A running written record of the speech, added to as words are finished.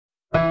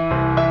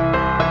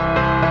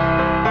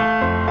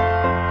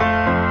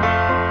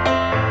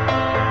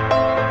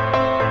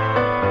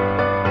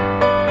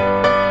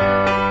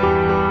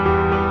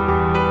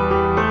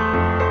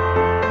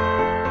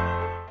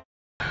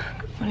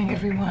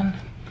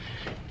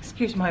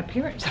excuse my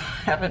appearance. I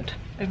haven't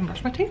even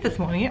brushed my teeth this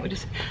morning yet. We're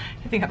just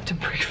heading up to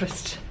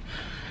breakfast.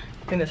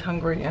 Dinner's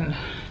hungry and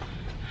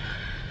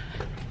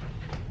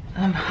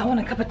I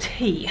want a cup of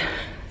tea.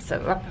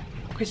 So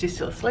Chrissy's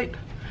still asleep.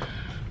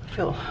 I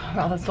feel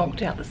rather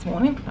zonked out this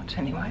morning, but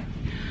anyway.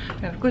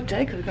 We have a good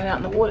day because we're going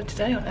out in the water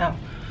today on our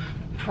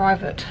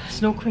private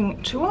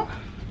snorkeling tour.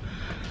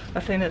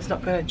 Athena's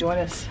not going to join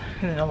us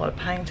in a lot of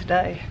pain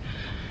today,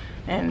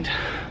 and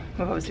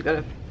we've obviously got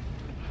to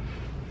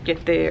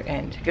get there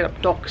and get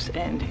up docks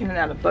and in and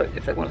out of boat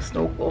if they want to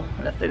snorkel.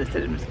 And Athena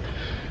said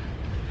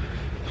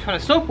trying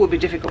to snorkel would be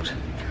difficult.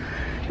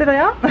 There they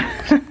are.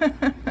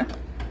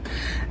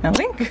 Now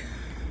Link.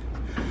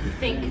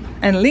 Think.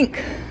 And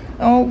Link.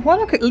 Oh, why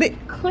look at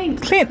Link?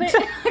 Clint. Clint.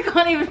 I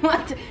can't even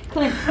watch it.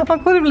 Clint. I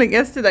called him Link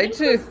yesterday Clint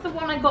too. was the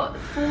one I got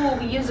 4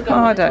 years ago.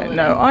 Oh, I don't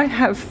know. I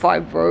have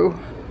fibro.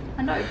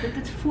 I know, but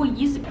that's 4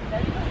 years ago.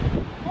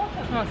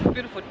 Oh, it's a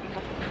beautiful,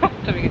 I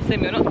don't know if you can see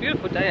me or not,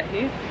 beautiful day out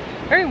here.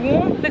 Very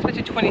warm. It's supposed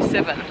to be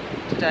 27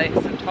 today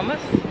at St.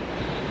 Thomas.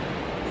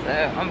 So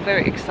I'm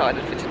very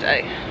excited for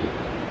today.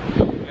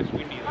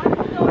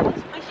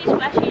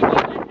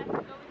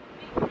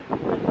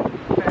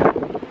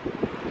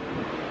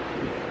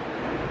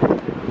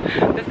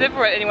 There's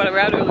never anyone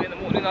around early in the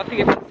morning. I think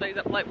everyone stays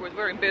up late, whereas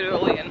we're in bed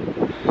early and,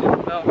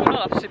 well, we're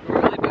not up super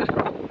early, but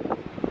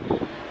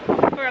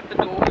we're at the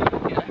door,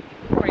 you know,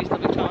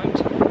 reasonably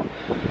timed.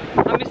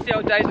 I miss the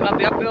old days when I'd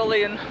be up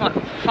early and like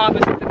 5 or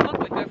 6 o'clock,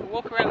 we'd go for a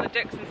walk around the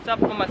decks and stuff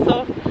by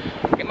myself,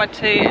 get my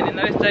tea, and in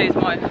those days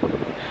my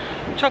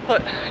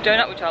chocolate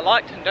donut, which I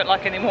liked and don't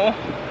like anymore.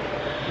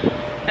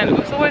 And it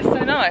was always so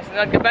nice, and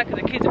I'd go back and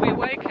the kids would be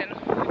awake and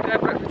we'd go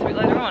have breakfast a bit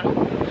later on.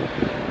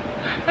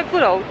 The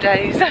good old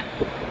days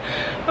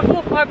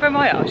before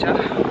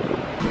fibromyalgia.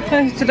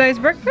 So today's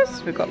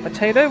breakfast, we've got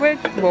potato wedge,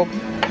 well,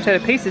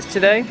 potato pieces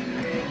today,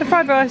 the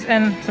fried rice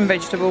and some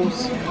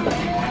vegetables.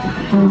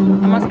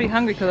 I must be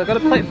hungry because I've got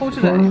a plate full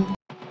today.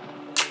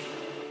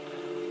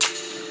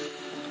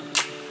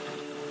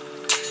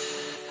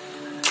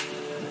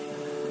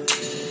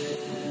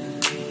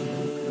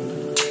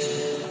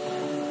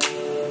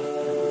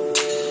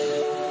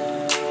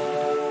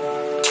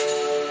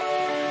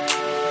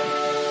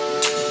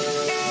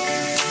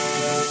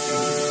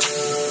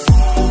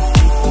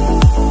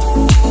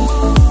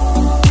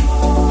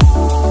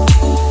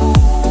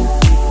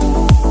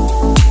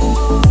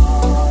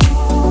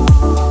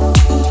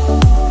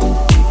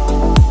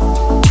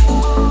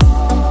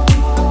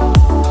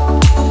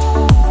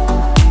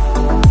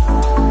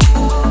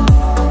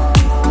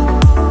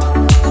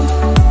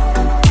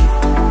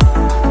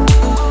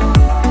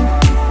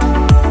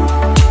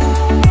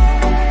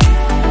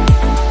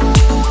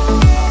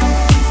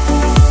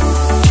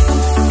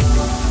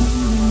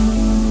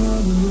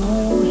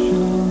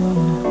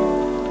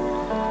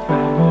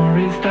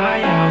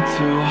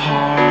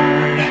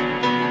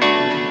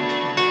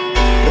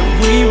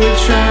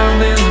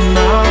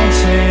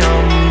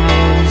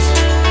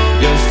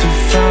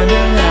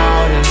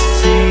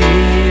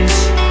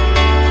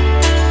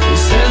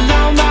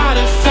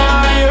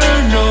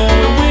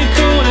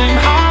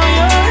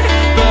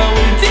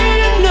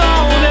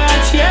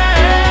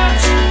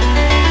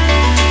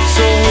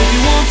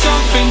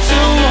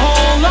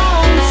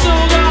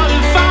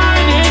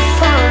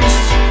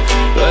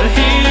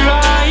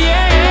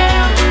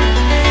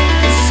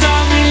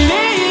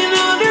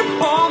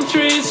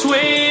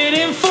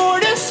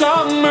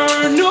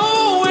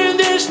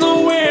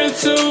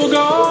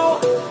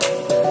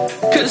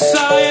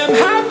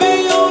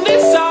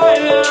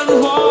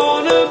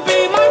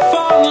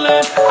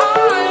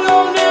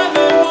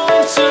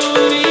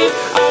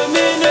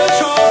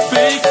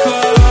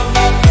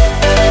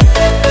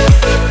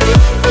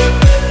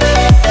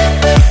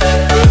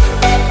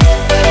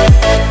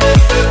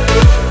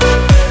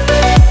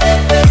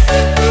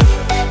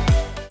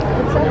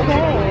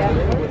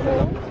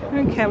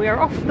 Okay, we are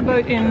off the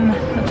boat in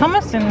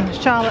Thomas, and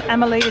Charlotte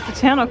Amalie is the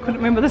town I couldn't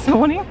remember this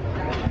morning.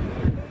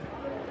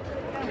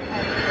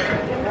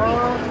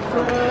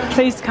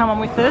 Please come on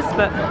with us,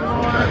 but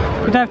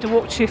we don't have to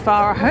walk too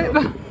far, I hope.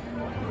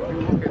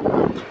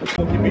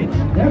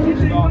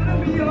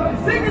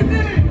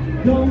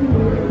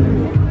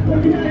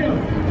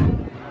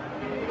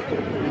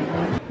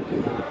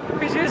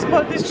 We just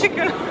bought this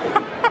chicken.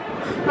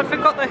 I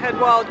forgot they had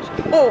wild.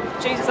 Oh,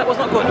 Jesus, that was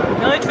not good. I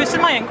nearly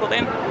twisted my ankle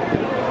then.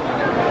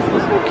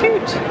 That's so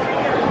cute.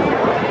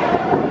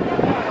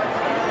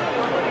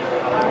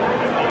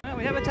 Well,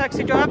 we have a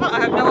taxi driver. I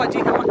have no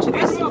idea how much it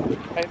is.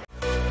 Okay.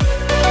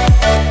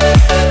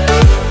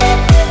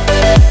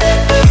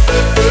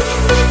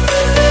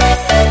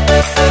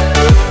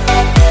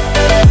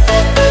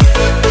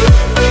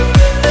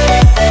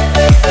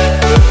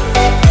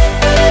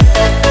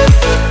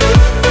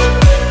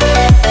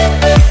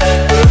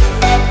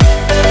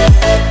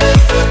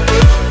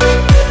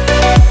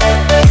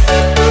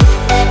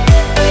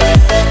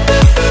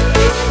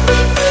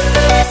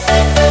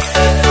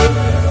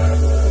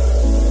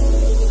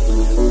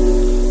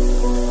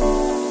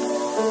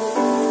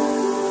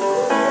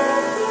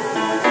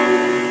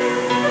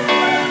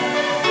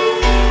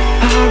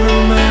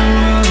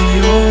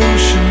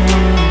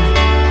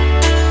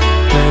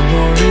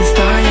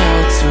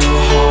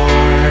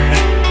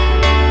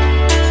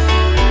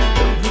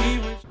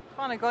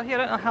 here.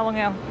 I don't know how long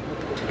our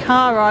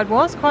car ride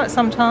was, quite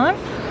some time.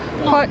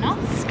 Quite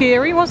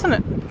scary, wasn't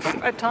it?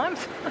 At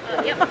times.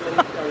 Yep.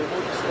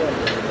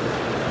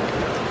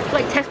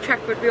 Like test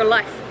track with real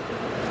life.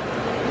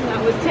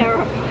 That was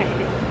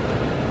terrifying.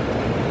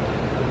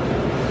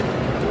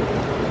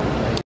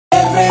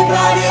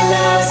 Everybody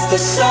loves the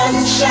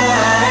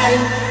sunshine.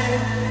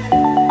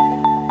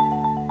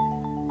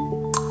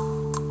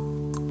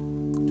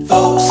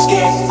 Folks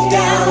get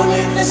down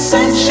in the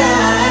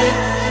sunshine.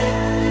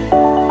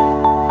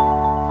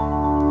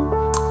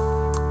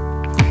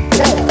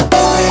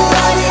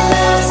 Everybody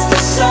loves the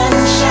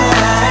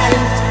sunshine.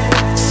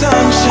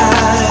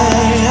 Sunshine.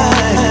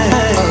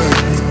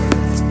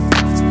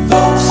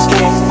 Folks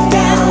get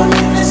down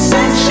in the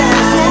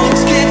sunshine.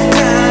 Folks get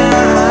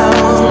down.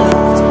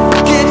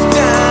 Get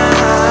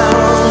down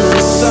in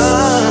the sun.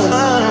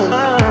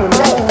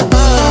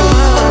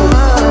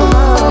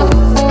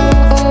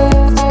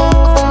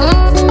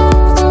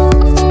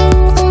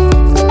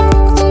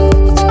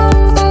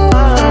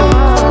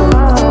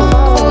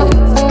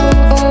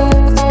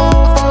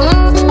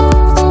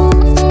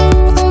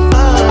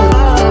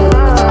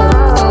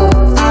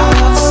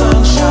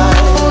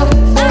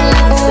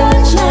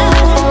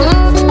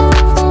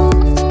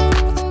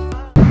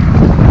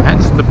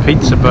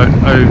 Pizza boat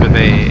over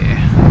there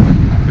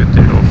with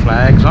the little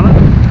flags on it.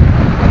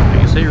 You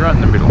can see right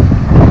in the middle.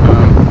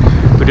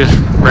 We just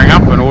rang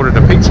up and ordered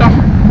a pizza.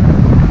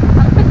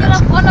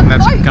 That's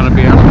going to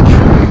be our lunch.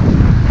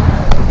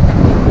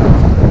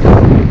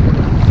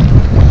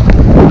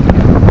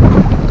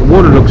 The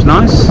water looks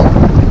nice.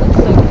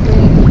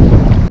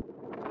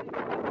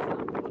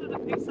 Ordered a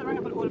pizza, rang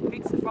up and ordered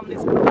pizza from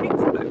this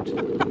pizza boat.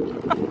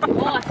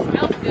 Oh, it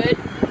smells good.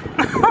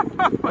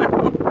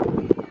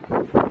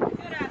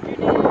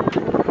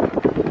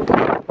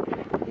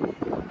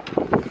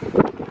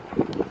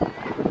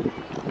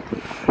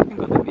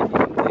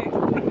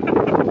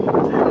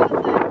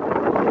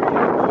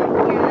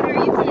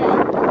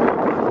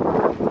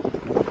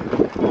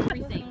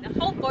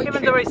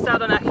 Kevin's already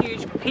started on our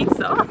huge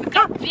pizza. Look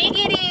how big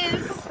it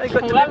is. They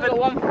got delivered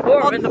on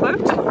the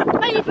boat.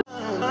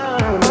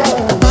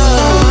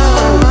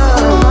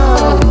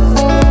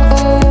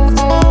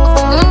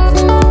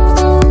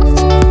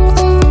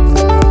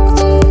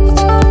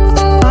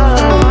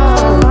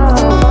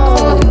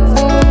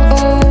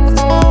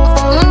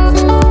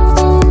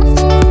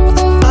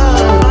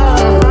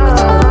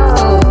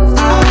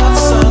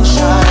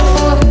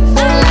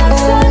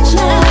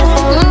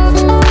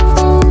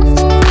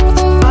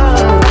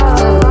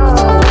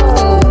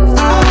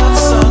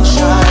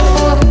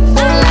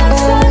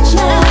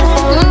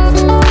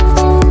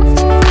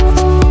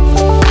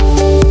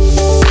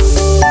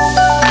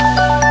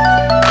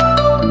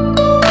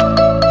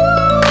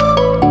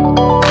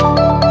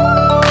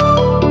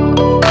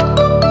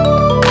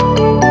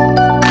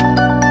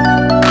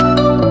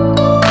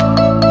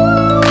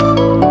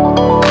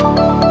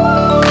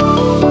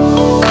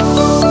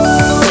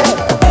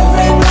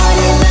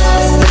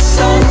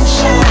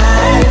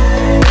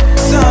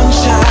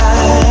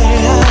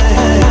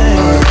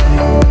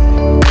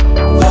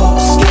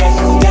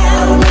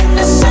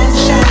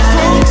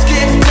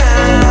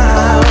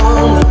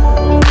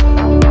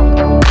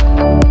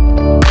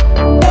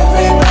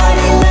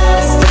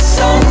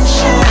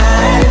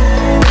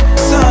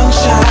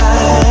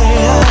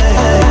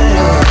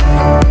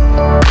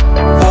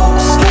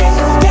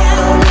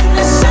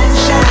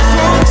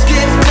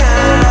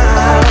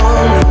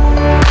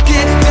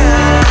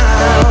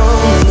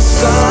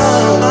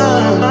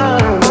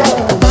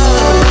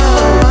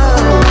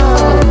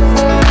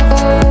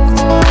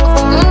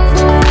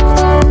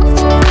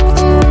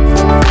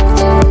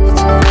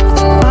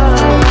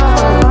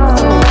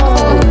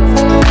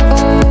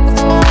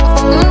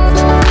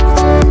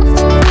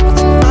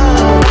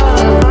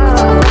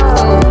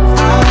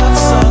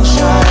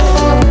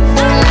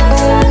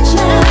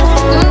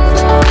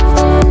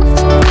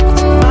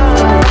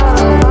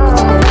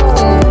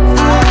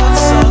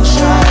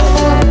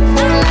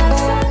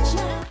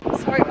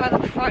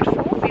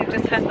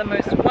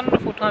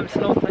 time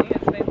snorkeling.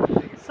 It's been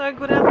so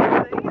good out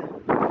there.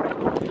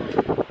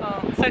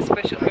 Oh, so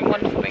special. It's been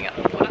wonderful being out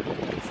in the water.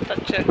 It's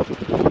such a...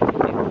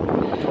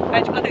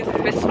 I think it's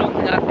the best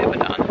snorkeling I've ever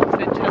done. It's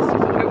fantastic.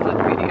 So hopefully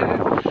the video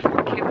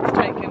Kevin's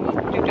taken will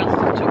do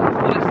justice to the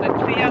water so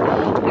clear.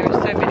 There are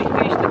so many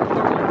fish that come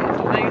along.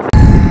 It's amazing.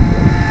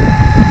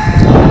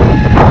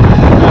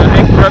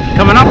 Anchor up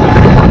coming up.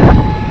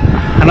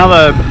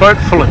 Another boat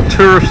full of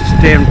tourists,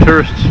 damn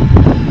tourists.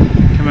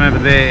 Come over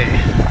there.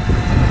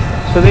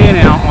 So they're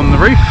now on the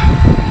reef.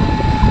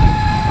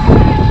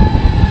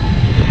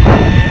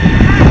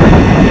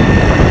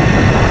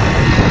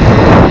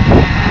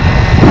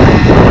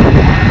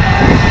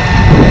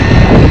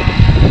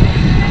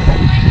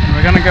 And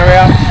we're going to go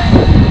out,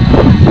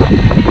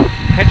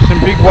 catch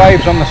some big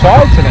waves on the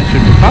side, so that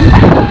should be fun.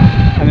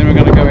 And then we're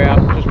going to go out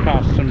just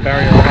past some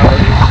barrier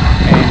islands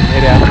and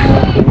head out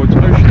towards the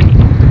ocean.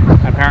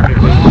 Apparently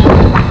there's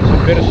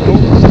some better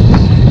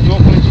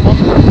snorkeling spots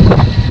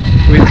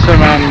with some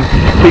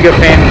bigger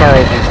fan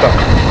corals and stuff.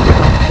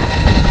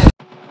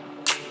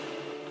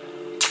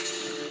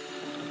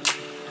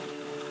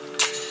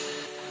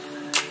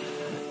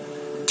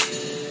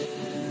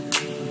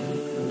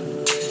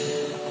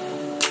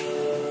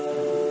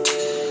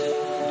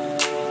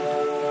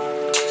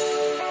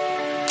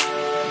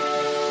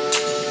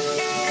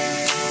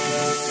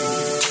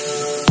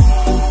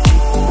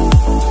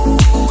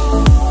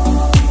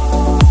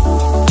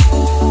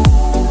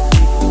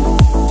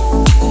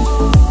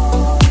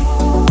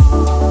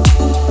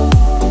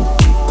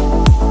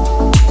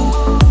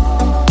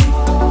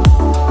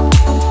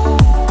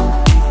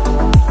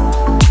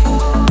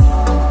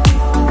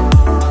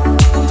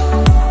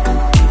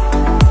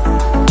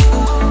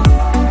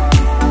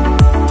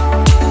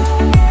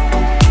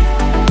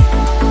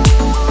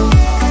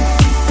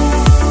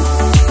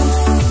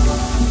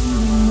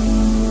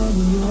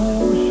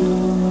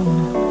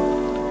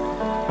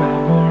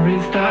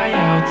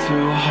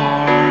 too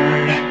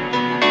hard.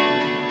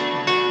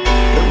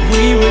 But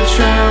we were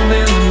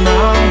traveling the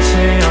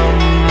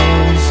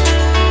mountains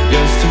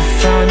just to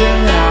find the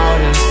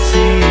loudest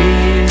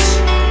tears.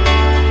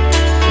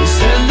 We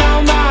set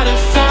down by the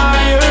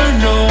fire,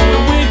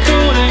 knowing we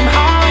could aim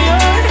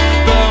higher,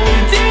 but we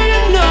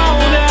didn't know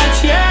that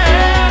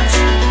yet.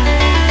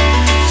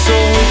 So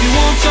if you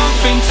want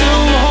something to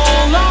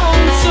hold on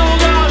to,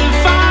 gotta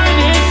find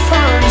it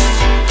first.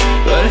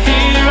 But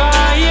here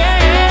I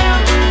am,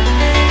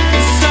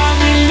 'cause I've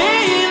been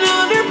laying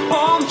under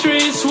palm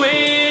trees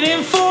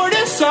waiting for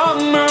the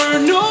summer,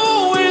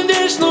 knowing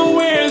there's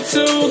nowhere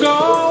to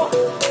go.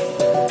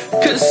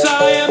 'Cause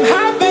I am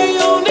happy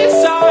on this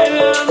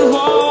island,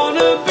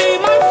 wanna be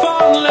my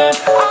farmland.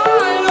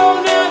 I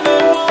don't ever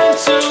want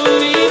to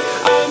leave,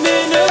 I'm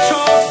in a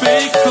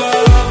tropic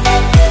club.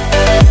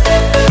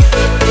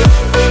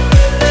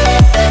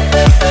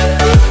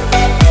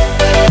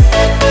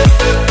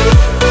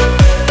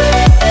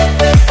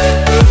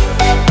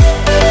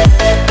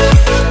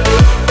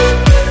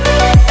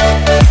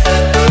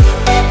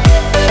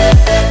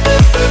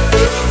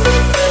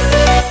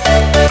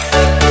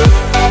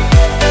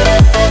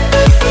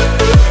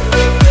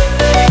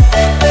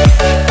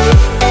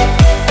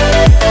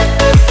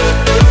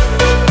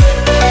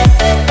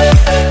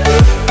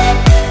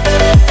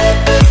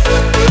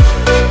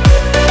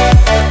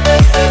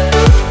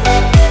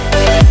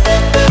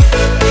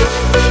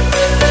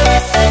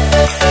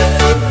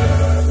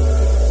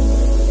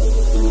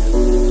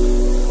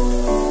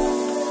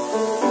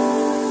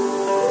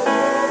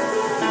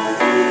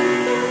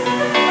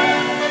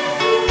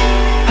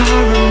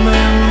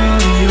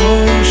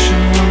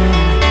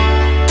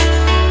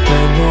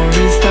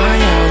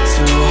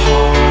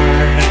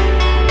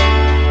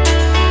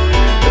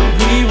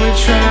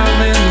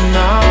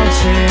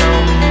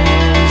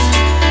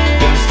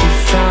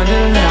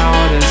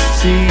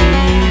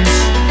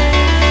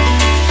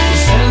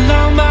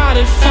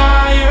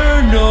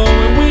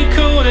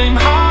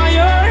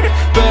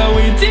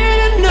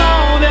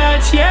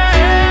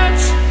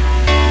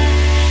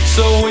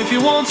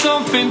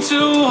 Something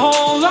to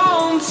hold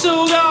on to,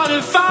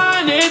 gotta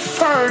find it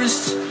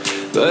first.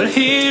 But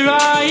here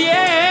I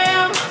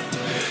am,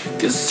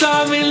 'cause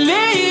I've been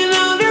laying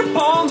under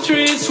palm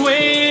trees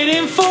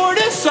waiting for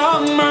the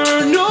summer,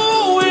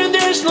 knowing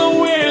there's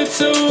nowhere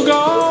to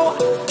go.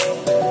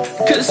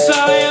 'Cause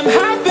I am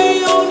happy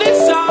on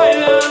this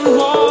island,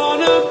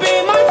 wanna be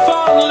my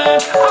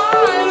farmland.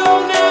 I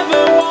don't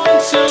ever want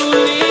to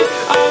leave,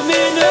 I'm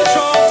in a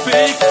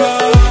tropic club.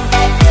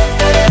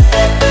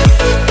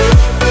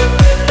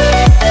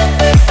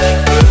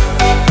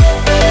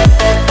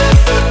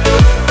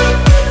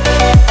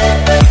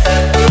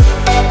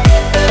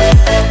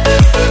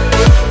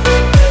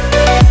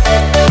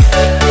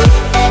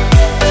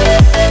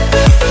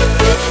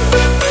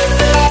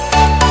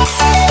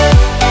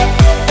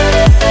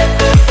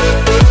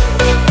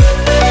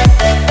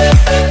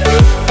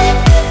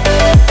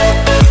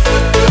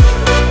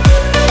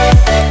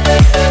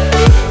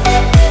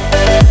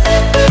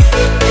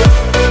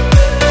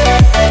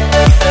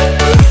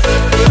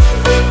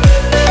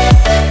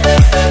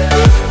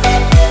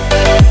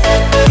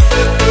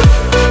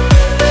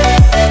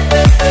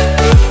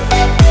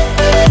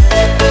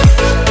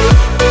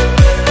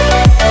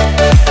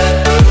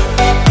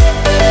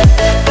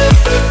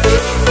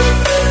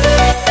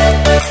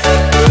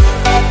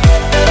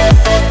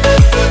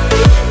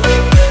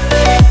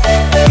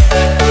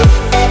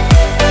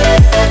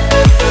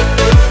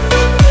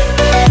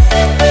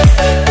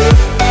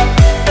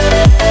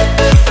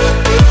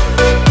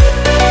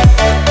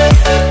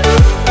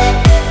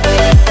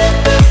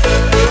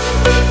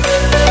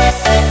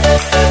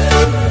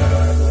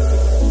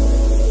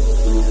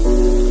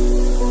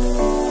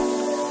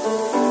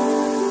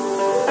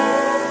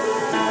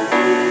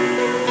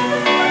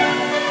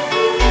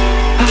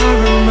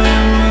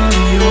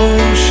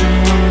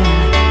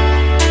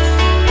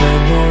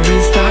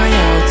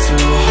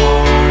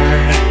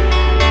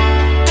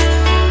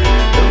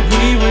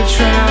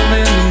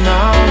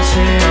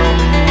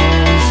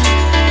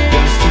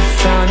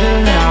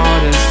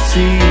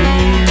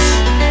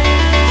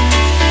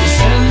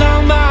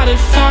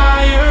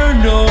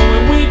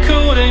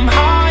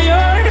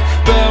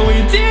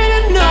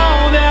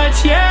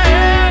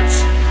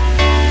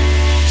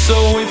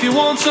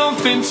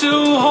 Something to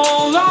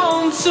hold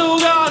on to,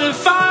 gotta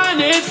find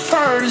it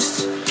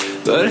first.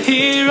 But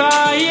here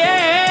I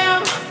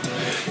am,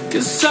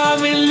 'cause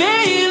I've been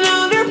laying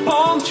under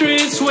palm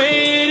trees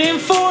waiting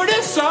for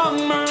the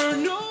summer.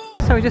 No.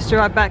 So we just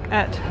arrived back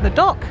at the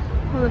dock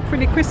with the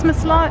pretty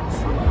Christmas lights.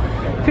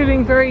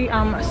 Feeling very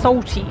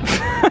salty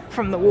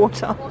from the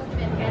water.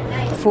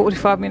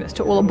 45 minutes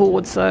to all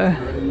aboard, so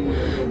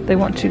they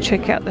want to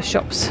check out the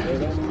shops.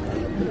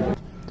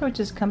 So we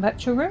just come back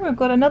to your room. We've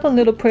got another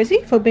little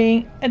present for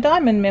being a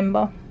diamond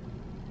member.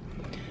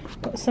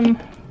 Got some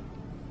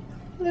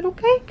little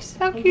cakes.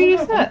 How cute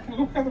is that?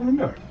 Look out the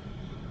window.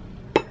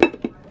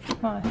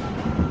 Right.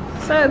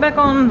 So back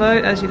on the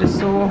boat, as you just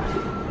saw.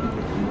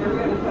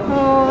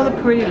 Oh, the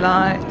pretty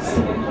lights.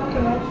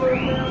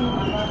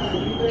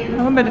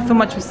 I won't be able to film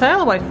much of a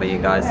sail away for you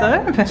guys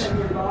though.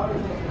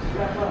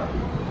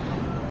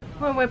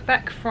 Well, we're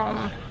back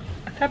from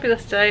a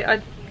fabulous day.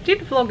 I did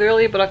vlog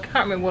earlier, but I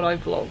can't remember what I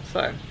vlogged,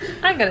 so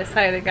I'm going to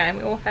say it again.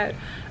 We all had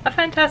a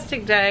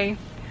fantastic day.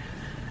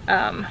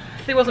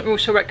 She wasn't real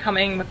sure about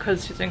coming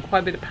because she's in quite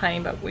a bit of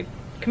pain, but we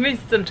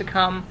convinced them to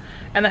come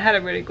and they had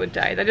a really good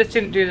day. They just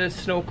didn't do the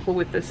snorkel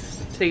with the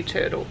sea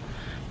turtle,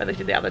 but they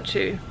did the other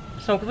two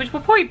snorkels, which were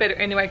probably better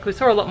anyway because we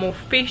saw a lot more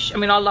fish. I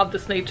mean, I love the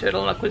sea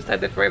turtle and I could stay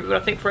there forever,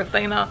 but I think for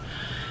Athena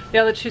the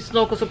other two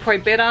snorkels were probably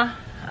better,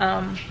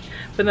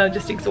 but they're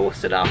just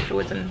exhausted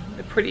afterwards and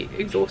they're pretty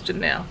exhausted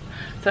now.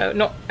 So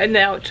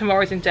now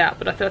tomorrow's in doubt,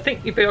 but I thought I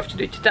think you're better off to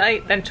do today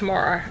than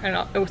tomorrow.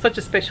 And it was such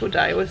a special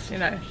day. It was, you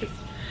know, just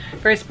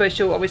very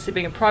special, obviously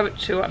being a private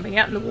tour and being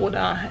out in the water.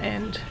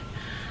 And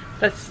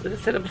that's, as I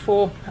said it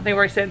before, I think I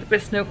already said, the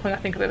best snorkeling I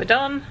think I've ever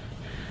done.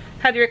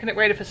 How do you reckon it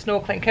rated for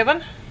snorkeling,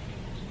 Kevin?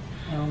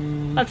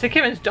 I'd say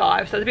Kevin's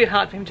dive, so it's a bit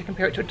hard for him to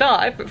compare it to a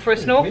dive, but for a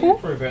snorkel,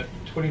 for about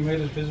 20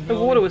 metres visibility. the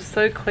water was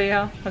so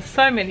clear. There's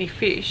so many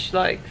fish,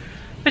 like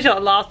especially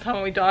like last time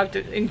when we dived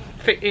in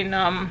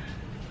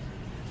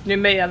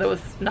Noumea, there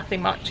was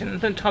nothing much,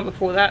 and the time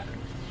before that,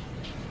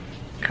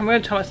 I can't remember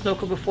the time I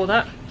snorkeled before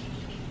that.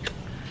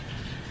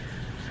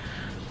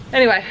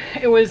 Anyway,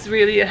 it was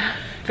really a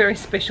very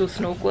special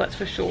snorkel, that's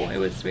for sure. It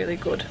was really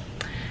good.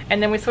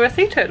 And then we saw a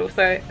sea turtle,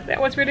 so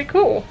that was really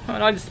cool.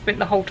 And I just spent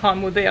the whole time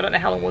we were there. I don't know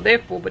how long we were there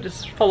for, but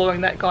just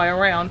following that guy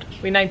around.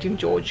 We named him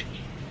George.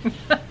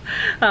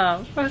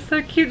 It was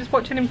so cute just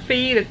watching him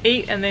feed and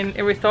eat, and then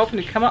every so often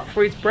he'd come up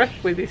for his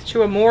breath with his two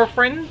Amora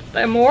friends.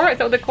 Amora, is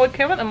that what they're called,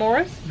 Kevin?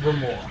 Amoras?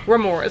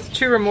 Remoras.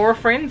 Two Remora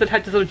friends that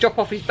had to sort of drop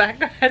off his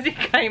back as he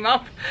came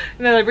up,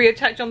 and then they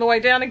reattach on the way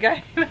down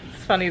again.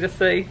 It's funny to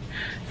see.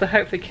 So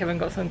hopefully Kevin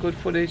got some good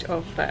footage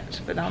of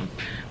that. But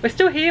we're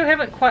still here, we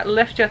haven't quite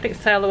left yet. I think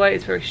sail away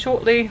is very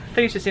shortly.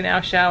 They're just in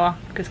our shower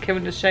because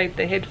Kevin just shaved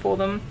their head for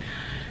them.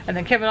 And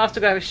then Kevin asked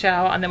to go have a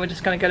shower, and then we're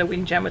just going to go to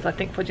Windjammers, I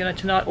think, for dinner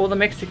tonight, or the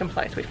Mexican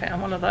place. We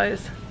found one of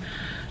those.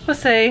 We'll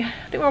see. I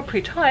think we're all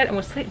pretty tired and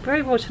we'll sleep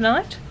very well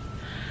tonight.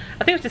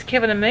 I think it was just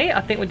Kevin and me.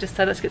 I think we'll just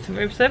say let's get some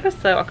room service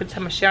so I could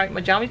have my shower and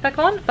my jammies back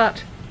on,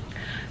 but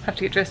I have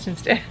to get dressed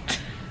instead.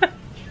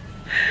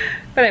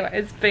 But anyway,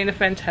 it's been a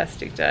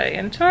fantastic day,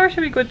 and tomorrow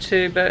should be good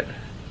too, but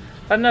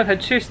I don't know, I've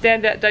had two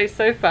standout days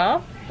so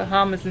far.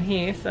 Bahamas and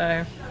here,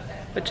 so,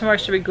 but tomorrow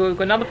should be good. We've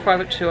got another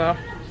private tour.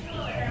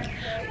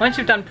 Once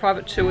you've done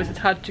private tours, it's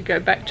hard to go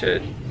back to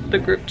the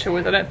group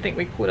tours. I don't think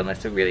we could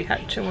unless we really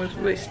had to and was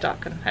really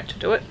stuck and had to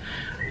do it.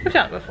 We've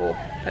done it before,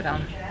 but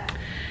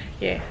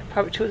yeah,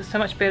 private tours are so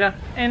much better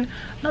and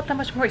not that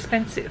much more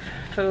expensive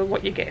for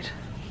what you get,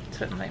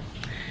 certainly.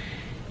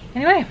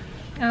 Anyway,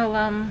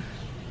 I'll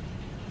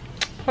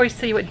probably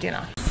see you at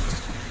dinner.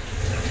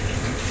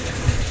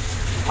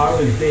 I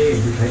was there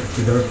to take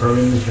the GoPro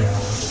in the shower.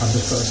 I've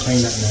just got to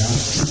clean that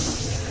now.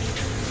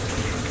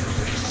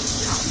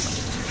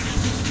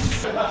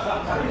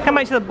 Come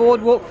back to the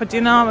boardwalk for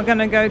dinner. We're going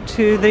to go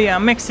to the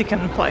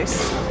Mexican place.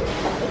 It's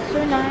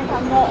so nice.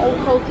 I'm not all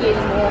salty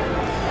anymore.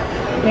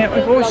 Yeah,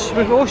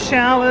 we've all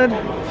showered. I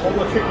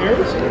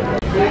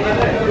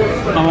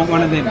want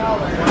one of them.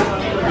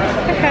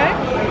 Okay.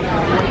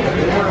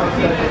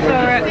 So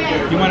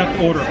You want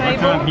to order it. I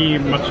can't hear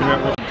much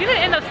about what. Didn't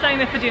end up staying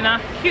there for dinner.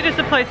 Cute as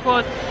the place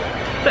was.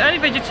 The only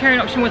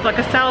vegetarian option was like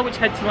a salad which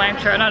had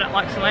cilantro, and I don't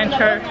like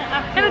cilantro,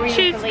 and a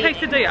cheese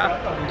quesadilla.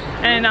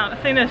 And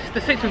Athena,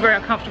 the seats were very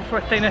uncomfortable for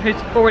Athena, who's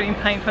already in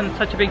pain from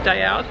such a big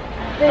day out.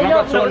 And I've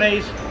got sore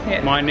knees.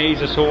 Yeah. My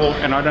knees are sore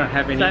and I don't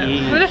have any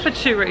ears. We're there for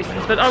two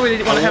reasons, but I really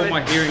didn't want to have it. I wore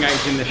my hearing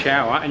aids in the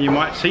shower, and you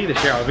might see the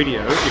shower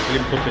video if you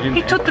put it in He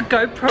there. took the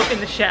GoPro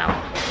in the shower.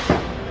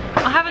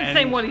 I haven't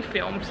seen what he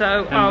filmed,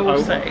 so I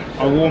will see.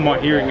 I wore my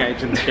hearing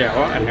aids in the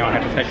shower, and now I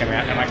had to take them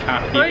out, and I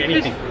can't hear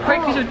anything.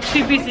 Probably because you're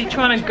too busy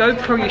trying to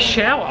GoPro your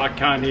shower. I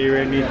can't hear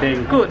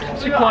anything. Good,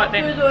 it's be quiet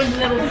then.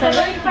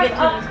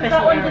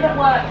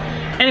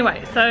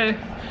 Anyway, so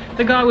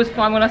the guy was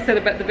fine when I said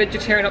about the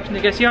vegetarian option.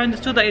 He goes, yeah, I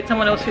understood that.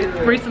 Someone else who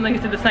recently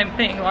said the same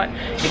thing. Like,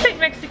 you think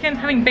Mexican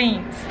having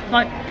beans.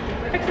 Like,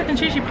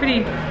 Mexican's usually a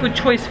pretty good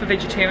choice for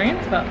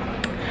vegetarians, but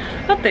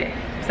not there.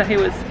 So he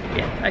was,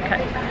 yeah,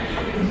 okay.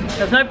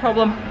 There's no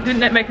problem.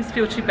 Didn't make us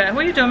feel too bad.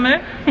 What are you doing,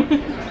 Mo?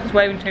 Just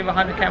waving to me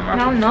behind the camera.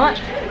 No, I'm not.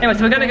 Anyway,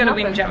 so we're going to go to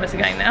Windjammers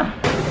again now.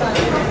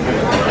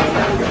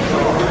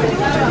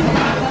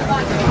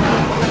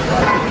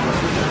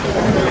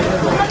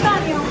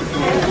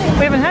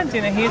 We haven't had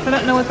dinner here, so I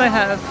don't know what they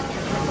have.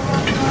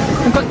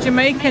 We've got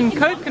Jamaican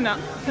coconut.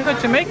 We've got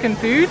Jamaican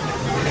food.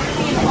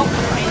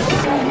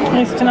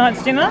 Here's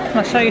tonight's dinner.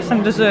 I'll show you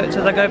some desserts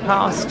as I go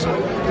past.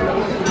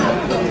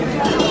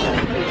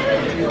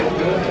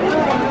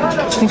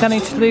 I think I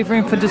need to leave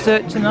room for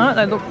dessert tonight.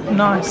 They look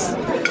nice.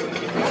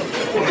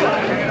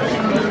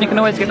 You can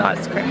always get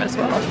ice cream as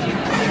well.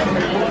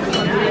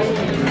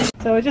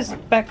 So we're just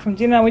back from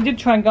dinner. We did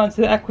try and go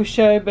into the aqua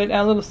show, but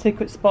our little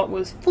secret spot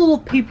was full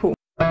of people.